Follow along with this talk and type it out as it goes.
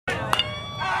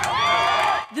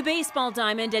The baseball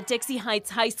diamond at Dixie Heights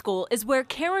High School is where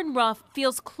Karen Ruff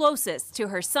feels closest to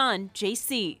her son,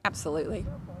 JC. Absolutely.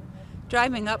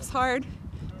 Driving up's hard.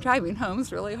 Driving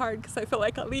home's really hard because I feel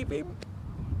like I'll leave him.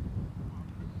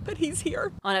 But he's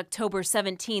here. On October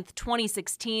 17,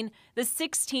 2016, the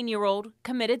 16-year-old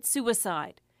committed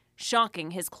suicide, shocking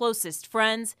his closest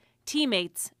friends,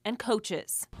 teammates, and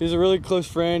coaches. He was a really close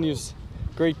friend. He was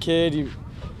a great kid. He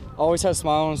always had a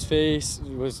smile on his face.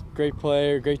 He was a great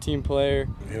player, great team player.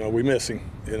 You know, we miss him,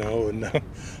 you know, and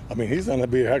I mean, he's going to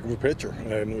be a heck of a pitcher.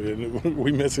 And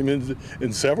we miss him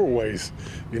in several ways,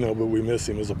 you know, but we miss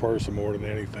him as a person more than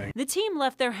anything. The team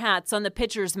left their hats on the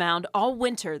pitcher's mound all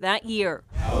winter that year.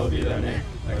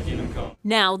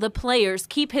 Now the players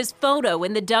keep his photo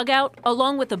in the dugout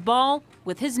along with a ball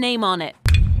with his name on it.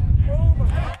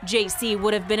 JC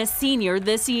would have been a senior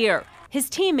this year. His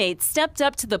teammates stepped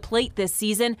up to the plate this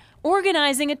season,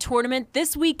 organizing a tournament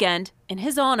this weekend in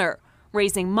his honor,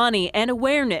 raising money and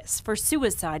awareness for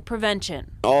suicide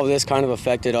prevention. All of this kind of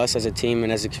affected us as a team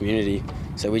and as a community,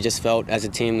 so we just felt as a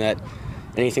team that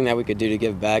anything that we could do to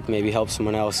give back, maybe help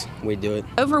someone else, we'd do it.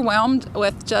 Overwhelmed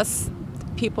with just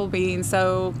people being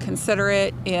so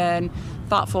considerate and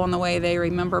thoughtful in the way they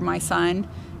remember my son.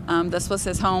 This was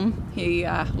his home. He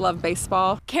loved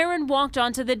baseball. Karen walked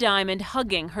onto the diamond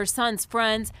hugging her son's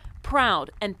friends, proud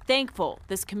and thankful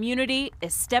this community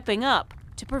is stepping up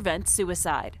to prevent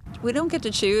suicide. We don't get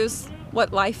to choose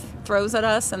what life throws at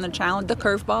us and the challenge, the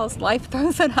curveballs life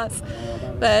throws at us,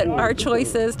 but our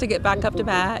choice is to get back up to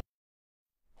bat.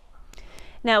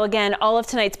 Now again, all of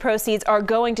tonight's proceeds are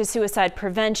going to suicide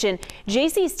prevention.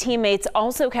 JC's teammates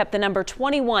also kept the number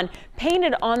 21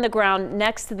 painted on the ground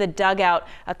next to the dugout,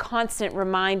 a constant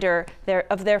reminder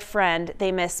of their friend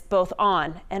they miss both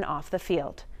on and off the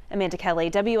field. Amanda Kelly,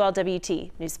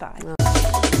 WLWT News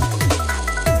 5.